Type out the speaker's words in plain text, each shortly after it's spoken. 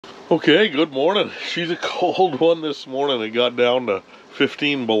Okay, good morning. She's a cold one this morning. It got down to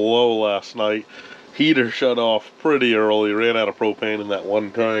 15 below last night. Heater shut off pretty early. Ran out of propane in that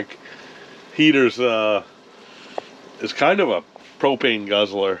one tank. Heater's is kind of a propane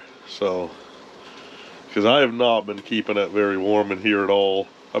guzzler, so because I have not been keeping it very warm in here at all.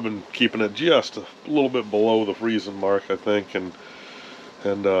 I've been keeping it just a little bit below the freezing mark, I think, and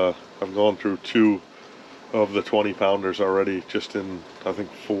I've gone through 2 of the 20 pounders already just in, I think,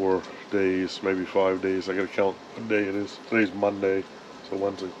 4 days, maybe 5 days. I gotta count what day it is. Today's Monday, so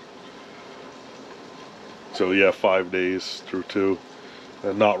Wednesday. So yeah, 5 days through 2,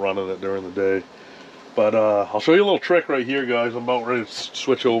 and not running it during the day. But I'll show you a little trick right here, guys. I'm about ready to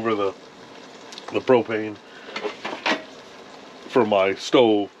switch over the propane for my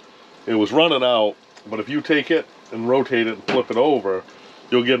stove. It was running out, but if you take it and rotate it and flip it over,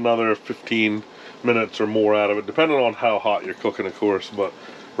 you'll get another 15 minutes or more out of it, depending on how hot you're cooking, of course. But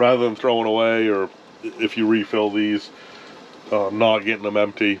rather than throwing away, or if you refill these, not getting them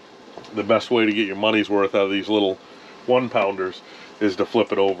empty, the best way to get your money's worth out of these little 1-pounders is to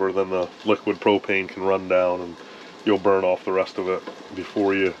flip it over. Then the liquid propane can run down and you'll burn off the rest of it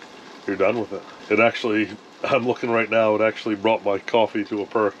before you're done with it. It actually, I'm looking right now, it actually brought my coffee to a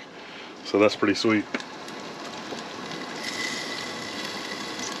perk, so that's pretty sweet.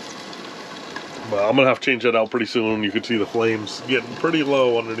 But I'm gonna have to change that out pretty soon. You can see the flames getting pretty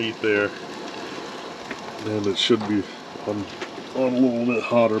low underneath there, and it should be on a little bit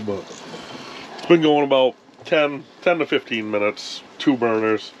hotter, but it's been going about 10 to 15 minutes, 2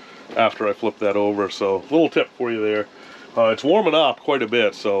 burners after I flip that over. So little tip for you there. It's warming up quite a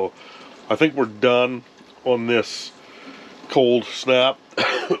bit, so I think we're done on this cold snap.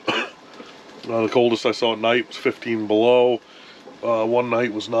 The coldest I saw at night was 15 below. One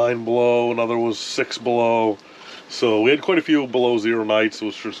night was 9 below, another was 6 below. So we had quite a few below 0 nights. It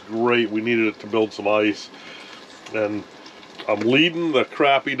was just great. We needed it to build some ice. And I'm leading the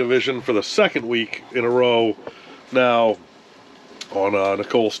crappie division for the 2nd week in a row now on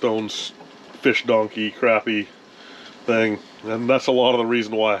Nicole Stone's fish donkey crappie thing. And that's a lot of the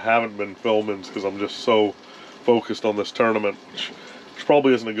reason why I haven't been filming, is because I'm just so focused on this tournament, which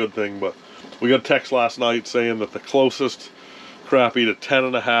probably isn't a good thing. But we got a text last night saying that the closest crappie to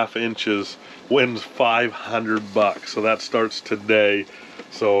 10.5 inches wins $500. So that starts today.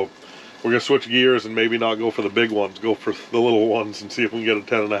 So we're gonna switch gears and maybe not go for the big ones, go for the little ones, and see if we can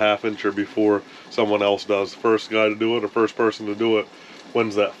get a 10.5 incher before someone else does. The first guy to do it, or first person to do it,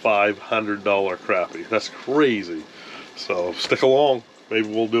 wins that $500 crappie. That's crazy. So stick along, maybe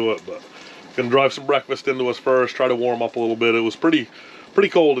we'll do it. But gonna drive some breakfast into us first, try to warm up a little bit. It was pretty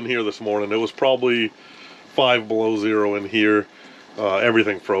cold in here this morning. It was probably 5 below 0 in here.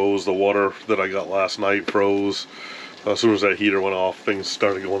 Everything froze. The water that I got last night froze. As soon as that heater went off, things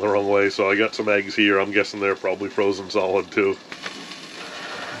started going the wrong way. So I got some eggs here. I'm guessing they're probably frozen solid too.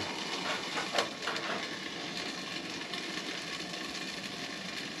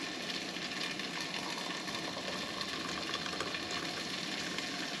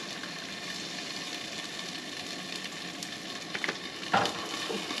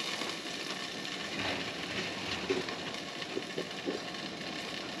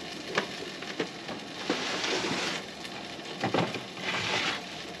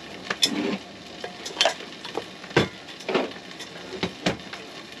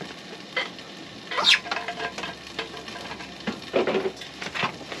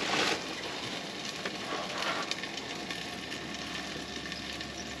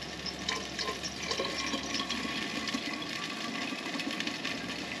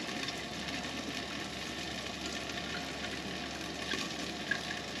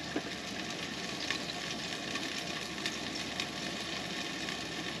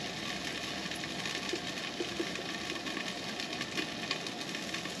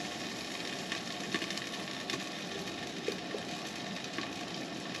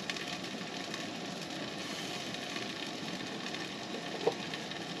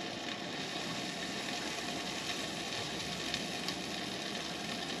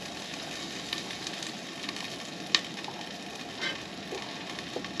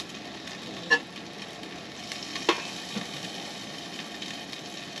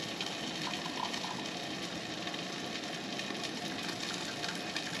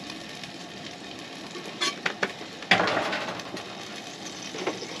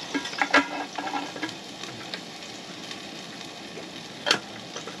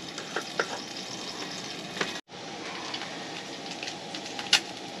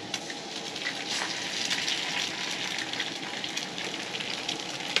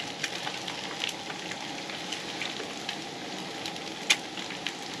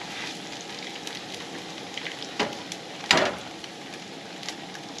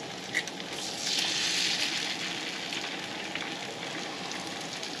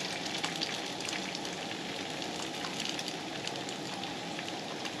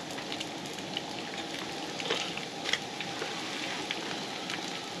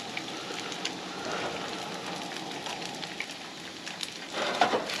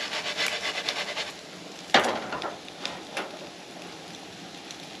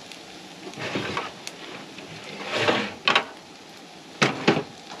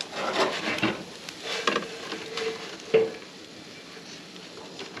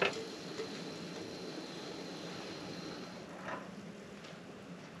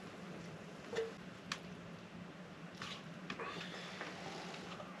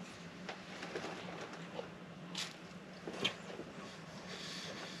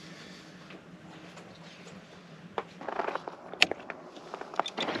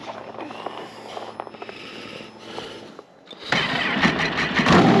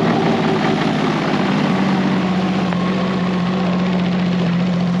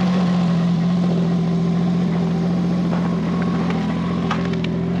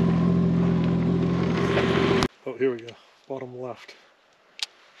 here we go. Bottom left.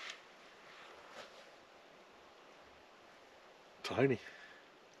 Tiny.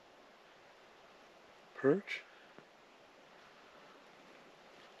 Perch.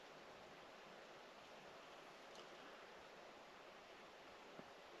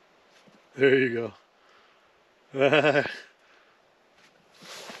 There you go.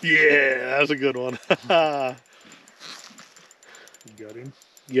 Yeah, that's a good one. Got him.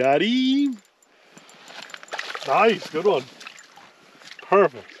 Got him. Nice, good one.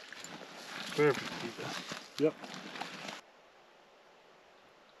 Perfect. Perfect. Yep.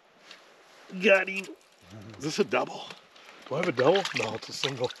 Got him. Is this a double? Do I have a double? No, it's a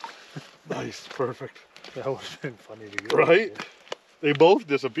single. Nice, perfect. That would have been funny to get. Right? They both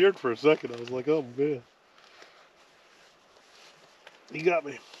disappeared for a second. I was like, oh man. He got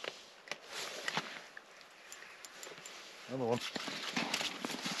me. Another one.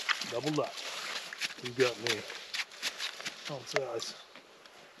 Doubled up. He got me. Oh, size.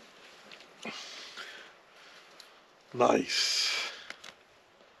 Nice.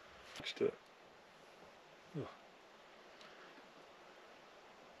 Just it. Oh.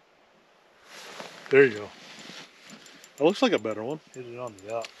 There you go. That looks like a better one. Hit it on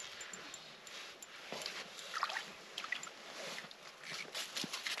the up.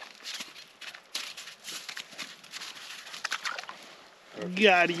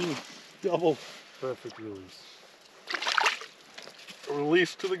 Got him. Double. Perfect release.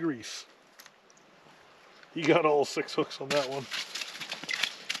 Release to the grease. He got all 6 hooks on that one.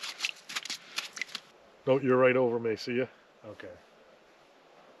 No, you're right over me, see ya? Okay.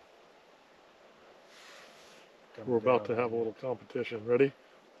 We're about to have a little competition. Ready?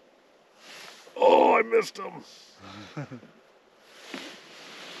 Oh, I missed him.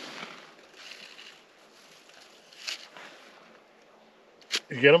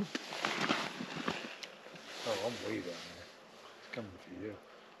 You get him? Oh, I'm way down there. It's coming for you.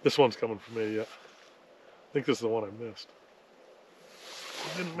 This one's coming for me, yeah. I think this is the one I missed.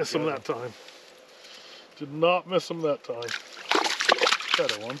 Didn't miss him that time. Did not miss him that time.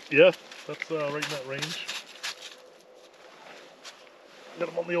 Better one. Yeah, that's right in that range. Got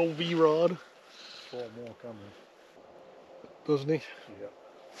him on the old V-rod. 4 more coming. Doesn't he? Yeah.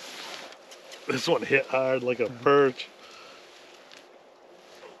 This one hit hard like a perch.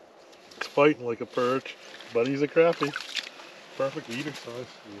 It's fighting like a perch, but he's a crappie. Perfect eater size.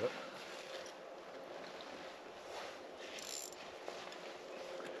 Yep.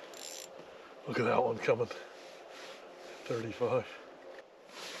 Look at that one coming. 35.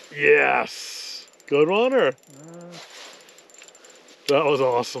 Yes! Good one, or? That was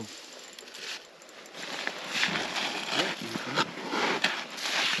awesome.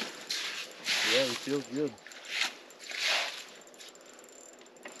 Yeah, it feels good.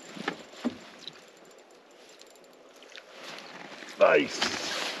 Nice.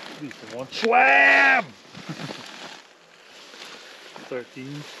 Decent one. Slam!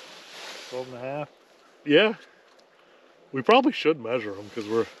 13, 12 and a half. Yeah. We probably should measure them because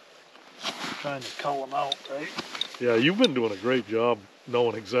we're Trying to cull them out, right? Yeah, you've been doing a great job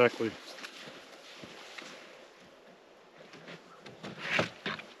knowing exactly.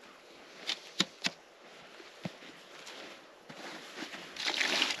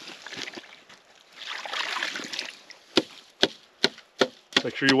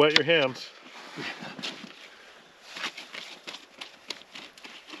 Make sure you wet your hands.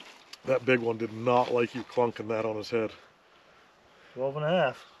 That big one did not like you clunking that on his head. 12 and a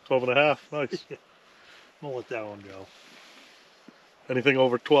half. 12 and a half, nice. I'm gonna let that one go. Anything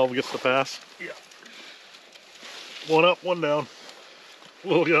over 12 gets the pass? Yeah. One up, one down.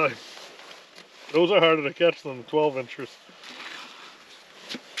 Little guy. Those are harder to catch than the 12 inchers.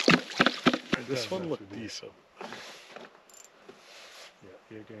 This one looked decent. Yeah,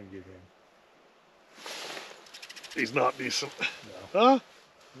 you're gonna get him. He's not decent. No. Huh?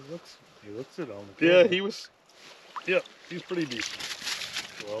 He looks it on the Yeah, camera. he was. Yeah, he's pretty decent.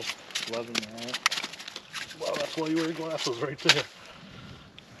 12, 11 and a half. Wow, that's why you wear glasses right there.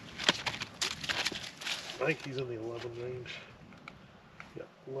 I think he's in the 11 range. Yeah,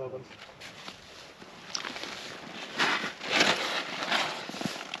 11.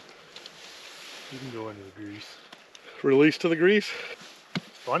 You can go into the grease. Release to the grease?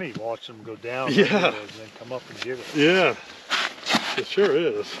 Funny watching them go down Yeah. and then come up and get it. Yeah, it sure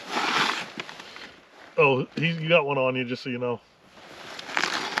is. Oh, you got one on you, just so you know.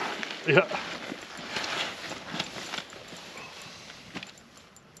 Yeah.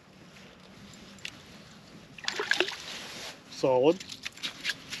 Solid.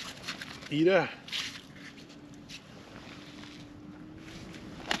 Eater.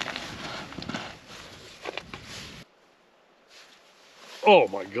 Oh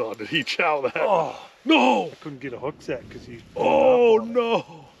my God, did he chow that? Oh, No! I couldn't get a hook set because he. Oh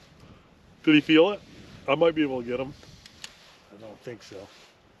no! Did he feel it? I might be able to get him. I don't think so.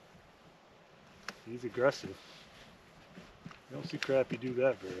 He's aggressive. You don't see crappie do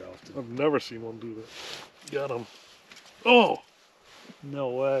that very often. I've never seen one do that. Got him. Oh! No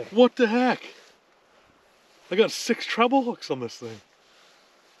way. What the heck? I got 6 treble hooks on this thing.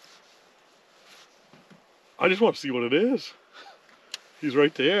 I just want to see what it is. He's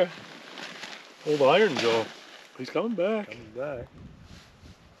right there. Old iron jaw. He's coming back. Coming back.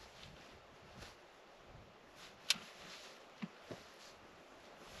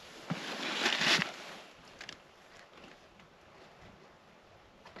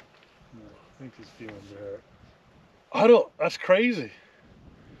 No, I think his feelings are hurt. That's crazy.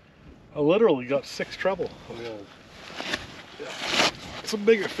 I literally got 6 treble. Whoa. Some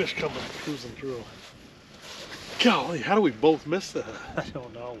bigger fish coming, cruising through. Golly, how do we both miss that? I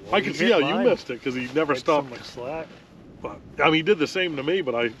don't know. Well, I can see how you missed it because he never stopped. So much slack. But I mean, he did the same to me,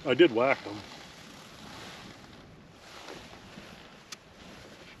 but I did whack him.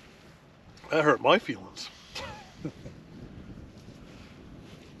 That hurt my feelings.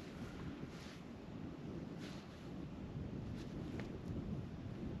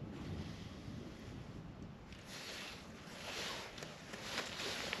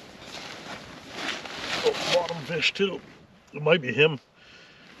 Oh, bottom fish too. It might be him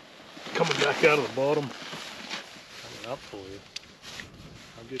coming back out of the bottom. Coming up for you.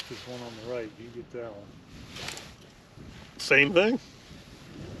 I'll get this one on the right. You get that one. Same thing?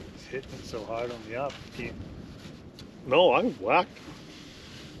 He's hitting it so hard on the up. You can't. No, I whacked.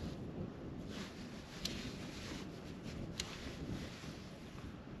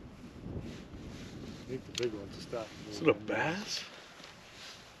 I think the big ones are starting to Is move it a in now. bass?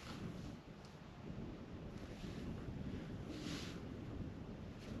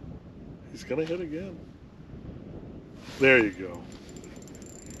 He's gonna hit again. There you go.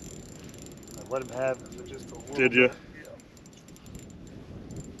 I let him have it for just a little Did you? bit.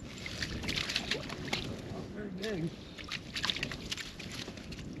 Yeah. Not very big.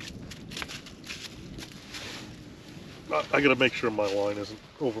 I gotta make sure my line isn't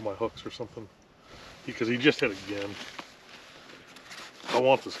over my hooks or something. Because he just hit again. I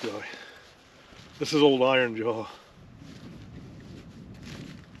want this guy. This is old iron jaw.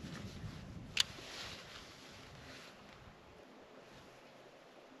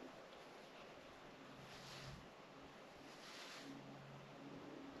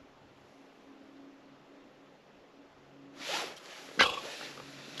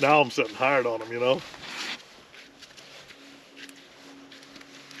 Now I'm sitting hard on him, you know?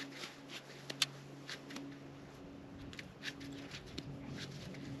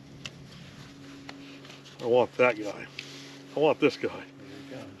 I want that guy. I want this guy. Here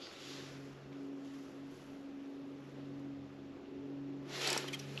he comes.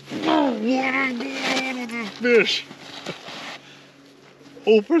 Oh, what is going on with this fish?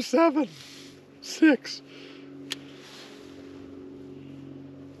 0 for 7. 6.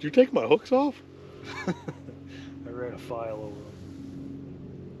 Did you take my hooks off? I ran a file over him.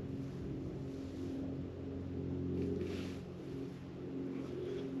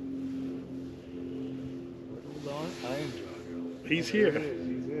 Hold on, iron jaw. He's Oh, there here. he is.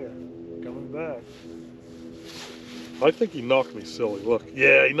 He's here. Coming back. I think he knocked me silly. Look.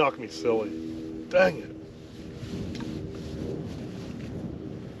 Yeah, he knocked me silly. Dang it.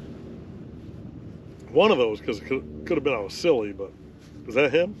 One of those, because it could have been I was silly, but is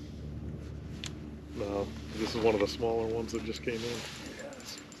that him? No, this is one of the smaller ones that just came in. Yeah,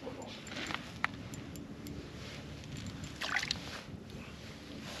 this is little.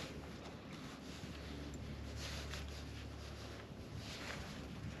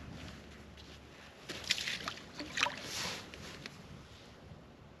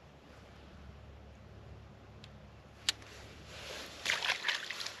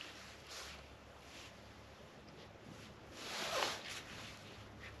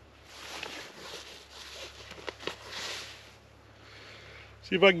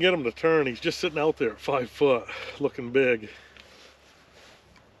 See if I can get him to turn. He's just sitting out there at 5 foot, looking big.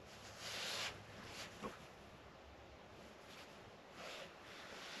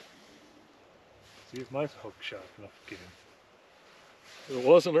 See if my hook's sharp enough to get him. It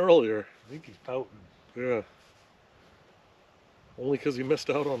wasn't earlier. I think he's pouting. Yeah. Only because he missed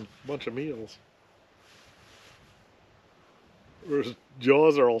out on a bunch of meals. Or his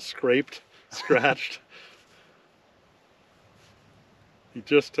jaws are all scraped, scratched. He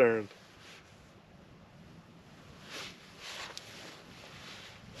just turned.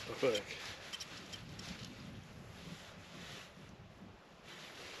 I think.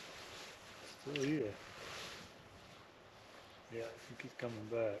 Still here. Yeah, I think he's coming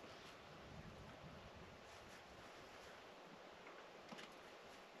back.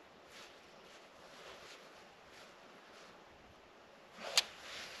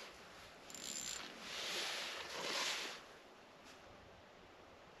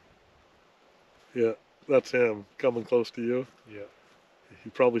 Yeah, that's him coming close to you. Yeah. He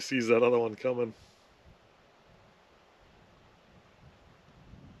probably sees that other one coming.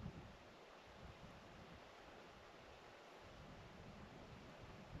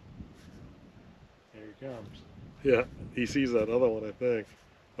 Here he comes. Yeah, he sees that other one, I think.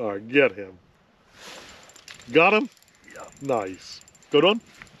 All right, get him. Got him? Yeah. Nice. Good one?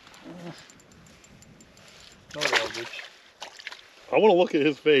 No garbage. I want to look at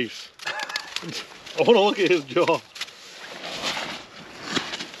his face. I want to look at his jaw.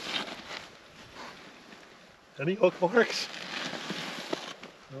 Any hook marks?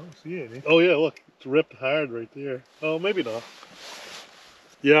 I don't see any. Oh yeah, look, it's ripped hard right there. Oh, maybe not.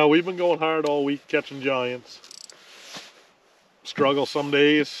 Yeah, we've been going hard all week catching giants. Struggle some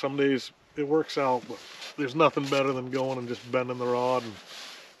days it works out, but there's nothing better than going and just bending the rod and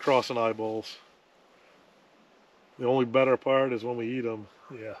crossing eyeballs. The only better part is when we eat them.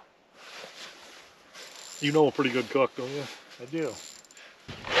 Yeah. You know a pretty good cook, don't you? I do.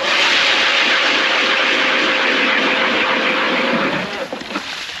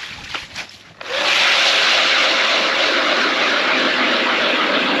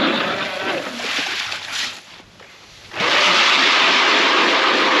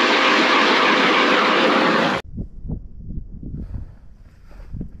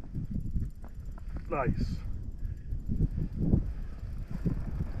 Nice.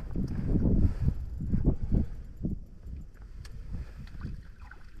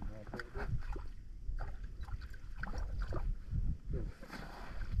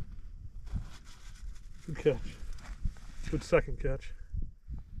 Good catch. Good second catch.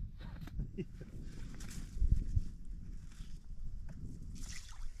 There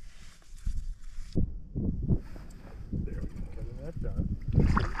we go. Getting that done.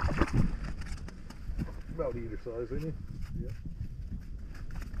 About either size, ain't he? Yep.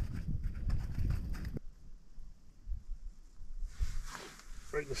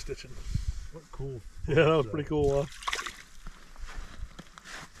 Right in the stitching. What cool. Yeah, that was pretty cool.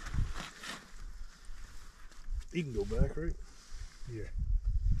 He can go back, right? Yeah.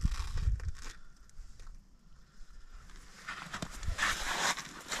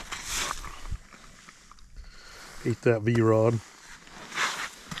 Eat that V-rod.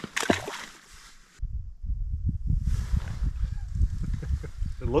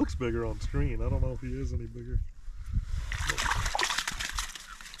 It looks bigger on screen. I don't know if he is any bigger.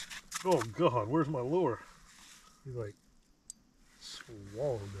 Oh God, where's my lure? He like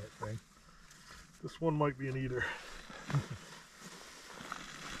swallowed that thing. This one might be an eater.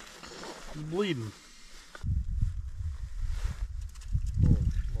 He's bleeding. Oh,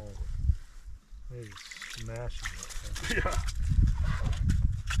 small. Maybe smashing that thing. Yeah.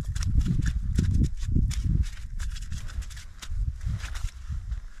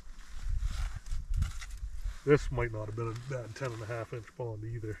 This might not have been a bad 10.5-inch pond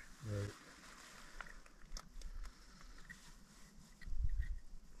either. Right.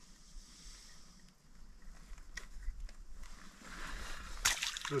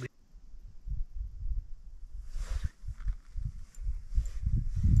 Good.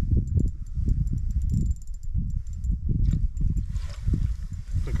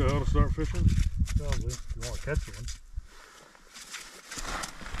 Think I ought to start fishing? Probably. If you want to catch one.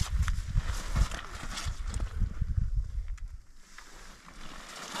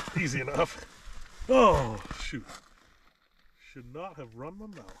 Easy enough. Oh, shoot. Should not have run my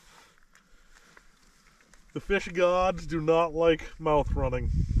mouth. The fish gods do not like mouth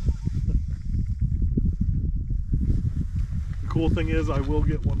running. The cool thing is I will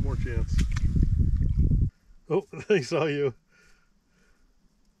get one more chance. Oh, they saw you.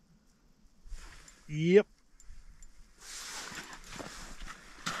 Yep.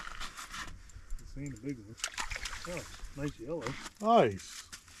 This ain't a big one. Oh, nice yellow. Nice.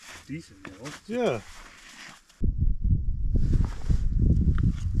 Decent yellow. Yeah.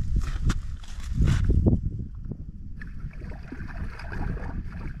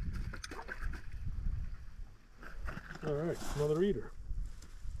 All right, another eater.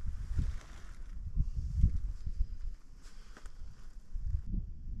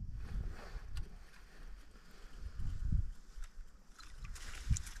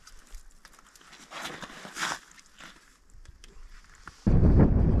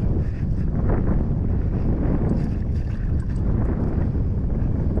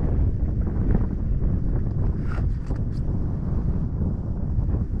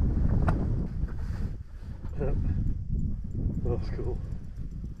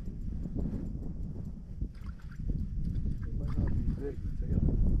 big.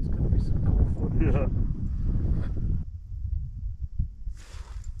 It's gonna be some cool footage.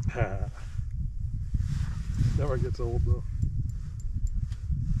 Yeah. Never gets old though.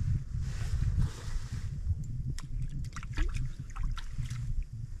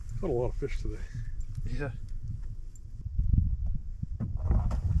 Caught a lot of fish today. Yeah.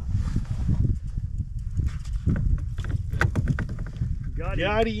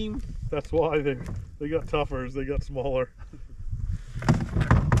 Got him. That's why they got tougher as they got smaller.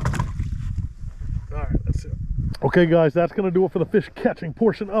 Alright, that's it. Okay guys, that's gonna do it for the fish catching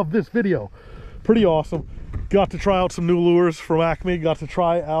portion of this video. Pretty awesome. Got to try out some new lures from Acme, got to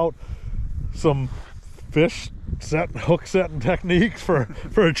try out some fish hook setting techniques for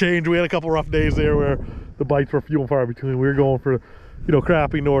a change. We had a couple rough days there where the bites were few and far between. We were going for, you know,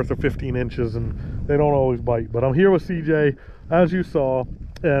 crappie north of 15 inches and they don't always bite. But I'm here with CJ, as you saw,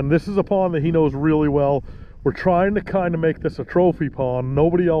 and this is a pond that he knows really well. We're trying to kind of make this a trophy pond.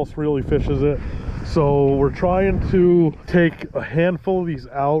 Nobody else really fishes it. So we're trying to take a handful of these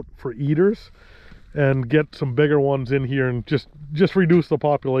out for eaters and get some bigger ones in here and just reduce the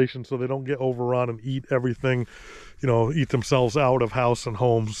population so they don't get overrun and eat everything, you know, eat themselves out of house and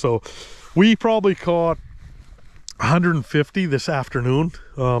home. So we probably caught 150 this afternoon.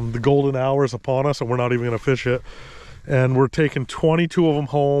 The golden hour is upon us and we're not even going to fish it. And we're taking 22 of them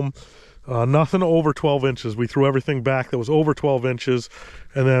home. Nothing over 12 inches. We threw everything back that was over 12 inches.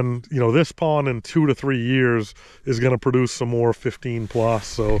 And then, you know, this pond in 2 to 3 years is going to produce some more 15 plus.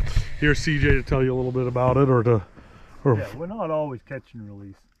 So here's CJ to tell you a little bit about it, or yeah, we're not always catch and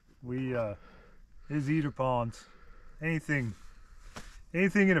release. We is eater ponds. Anything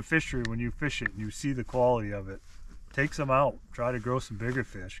in a fishery, when you fish it and you see the quality of it, take some out. Try to grow some bigger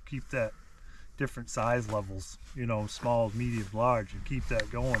fish. Keep that different size levels, you know, small, medium, large, and keep that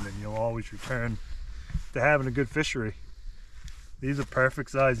going, and you'll always return to having a good fishery. These are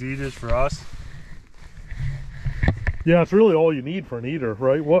perfect size eaters for us. Yeah, it's really all you need for an eater,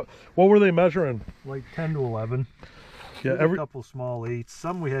 right? What were they measuring? Like 10 to 11. Yeah, a couple small 8s.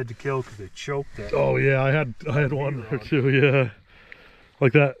 Some we had to kill because they choked it. Oh yeah, I had one or two, yeah,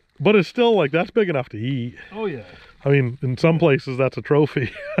 like that. But it's still like, that's big enough to eat. Oh yeah. I mean, in some places that's a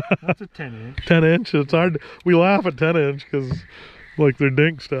trophy. That's a 10 inch. 10 inch. It's hard. We laugh at 10 inch because like they're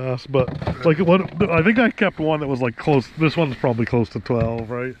dinks to us, but like what, I think I kept one that was like close. This one's probably close to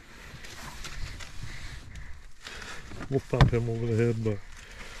 12, right? We'll thump him over the head, but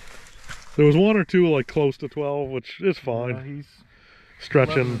there was one or two like close to 12, which is fine. Yeah, he's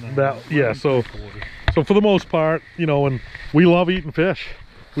stretching that. Yeah, so for the most part, you know, and we love eating fish.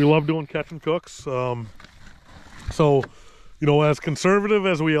 We love doing catch and cooks. So, you know, as conservative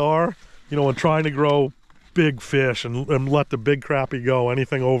as we are, you know, and trying to grow big fish and let the big crappie go,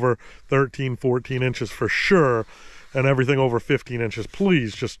 anything over 13, 14 inches for sure, and everything over 15 inches,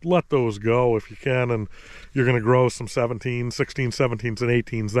 please just let those go if you can, and you're going to grow some 17, 16, 17s, and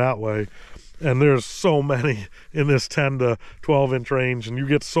 18s that way. And there's so many in this 10 to 12 inch range, and you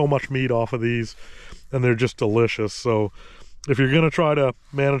get so much meat off of these, and they're just delicious. So if you're going to try to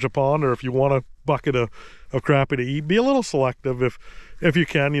manage a pond, or if you want a bucket of crappie to eat, be a little selective if you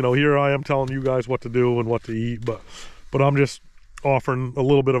can. You know, here I am telling you guys what to do and what to eat, but I'm just offering a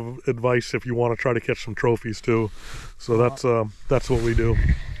little bit of advice if you want to try to catch some trophies too. So that's what we do.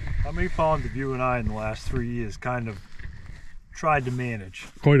 How many ponds have you and I in the last 3 years kind of tried to manage?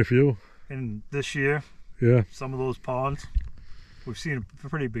 Quite a few. And this year, yeah, some of those ponds, we've seen a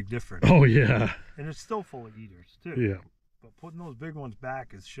pretty big difference. Oh yeah. And it's still full of eaters too. Yeah. But putting those big ones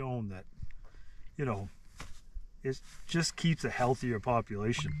back has shown that, you know, it just keeps a healthier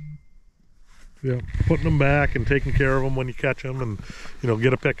population. Yeah, putting them back and taking care of them when you catch them, and you know,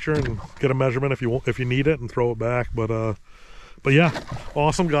 get a picture and get a measurement if you need it, and throw it back. But yeah,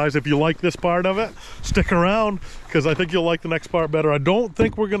 awesome guys. If you like this part of it, stick around, because I think you'll like the next part better. I don't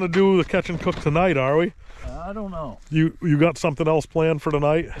think we're gonna do the catch and cook tonight, are we? I don't know. You got something else planned for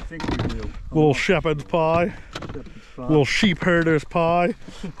tonight? I think we do. Little shepherd's pie. Little sheep herder's pie.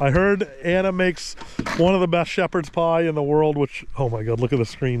 I heard Anna makes one of the best shepherd's pie in the world, which, oh my god, look at the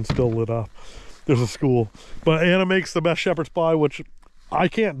screen still lit up. There's a school. But Anna makes the best shepherd's pie, which I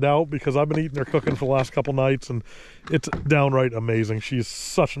can't doubt, because I've been eating her cooking for the last couple nights, and it's downright amazing. She's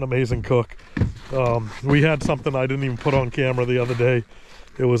such an amazing cook. We had something I didn't even put on camera the other day.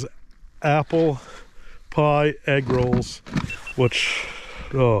 It was apple pie egg rolls, which,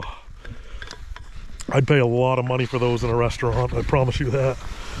 oh, I'd pay a lot of money for those in a restaurant, I promise you that.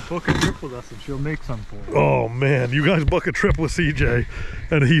 Book a trip with us and she'll make some for you. Oh man, you guys book a trip with CJ,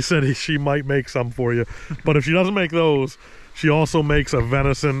 and he said she might make some for you. But if she doesn't make those, She also makes a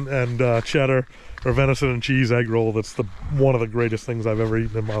venison and cheddar, or venison and cheese egg roll. That's one of the greatest things I've ever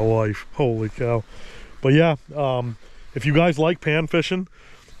eaten in my life. Holy cow. But yeah, if you guys like pan fishing,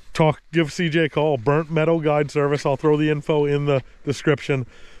 give CJ a call. Burnt Meadow Guide Service. I'll throw the info in the description.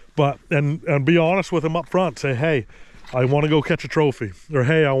 But and be honest with him up front. Say, hey, I want to go catch a trophy, or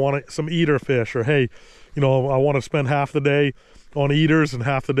hey, I want some eater fish, or hey, you know, I want to spend half the day on eaters and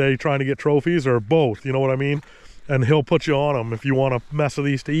half the day trying to get trophies, or both. You know what I mean? And he'll put you on them. If you want a mess of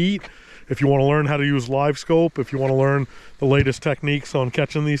these to eat, if you want to learn how to use Livescope, if you want to learn the latest techniques on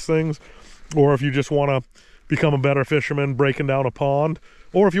catching these things, or if you just want to become a better fisherman breaking down a pond,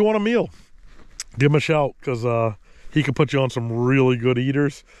 or if you want a meal, give him a shout, because he could put you on some really good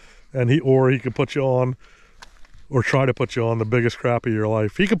eaters, and he could put you on, or try to put you on, the biggest crappie of your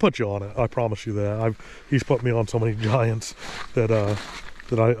life. He could put you on it, I promise you that. He's put me on so many giants that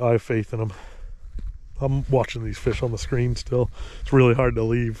I have faith in him. I'm watching these fish on the screen still. It's really hard to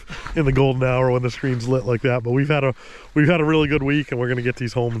leave in the golden hour when the screen's lit like that. But we've had a really good week, and we're gonna get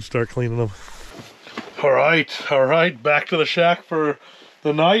these home and start cleaning them. All right, back to the shack for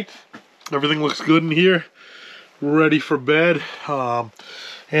the night. Everything looks good in here. Ready for bed.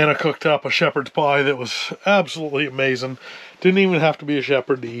 Anna cooked up a shepherd's pie that was absolutely amazing. Didn't even have to be a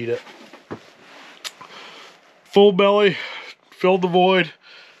shepherd to eat it. Full belly, filled the void.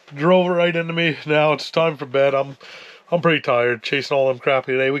 Drove it right into me. Now it's time for bed. I'm pretty tired chasing all them crappie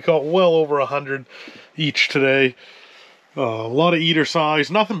today. We caught well over 100 each today. A lot of eater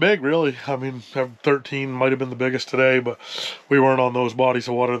size. Nothing big really. I mean, 13 might have been the biggest today, but we weren't on those bodies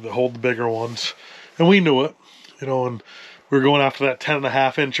of water that hold the bigger ones. And we knew it, you know, and we were going after that 10.5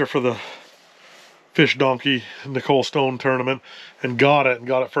 incher for the Fish Donkey Nicole Stone tournament, and got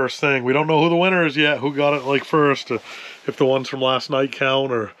it first thing. We don't know who the winner is yet, who got it like first, if the ones from last night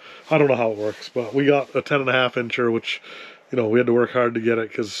count, or I don't know how it works, but we got a 10.5 incher, which, you know, we had to work hard to get it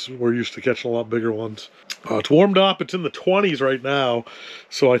because we're used to catching a lot bigger ones. It's warmed up. It's in the 20s right now,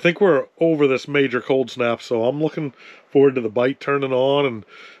 so I think we're over this major cold snap, so I'm looking forward to the bite turning on and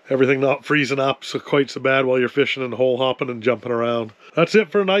everything not freezing up quite so bad while you're fishing and hole hopping and jumping around. That's it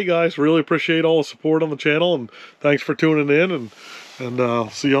for tonight, guys. Really appreciate all the support on the channel, and thanks for tuning in, and I'll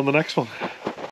see you on the next one.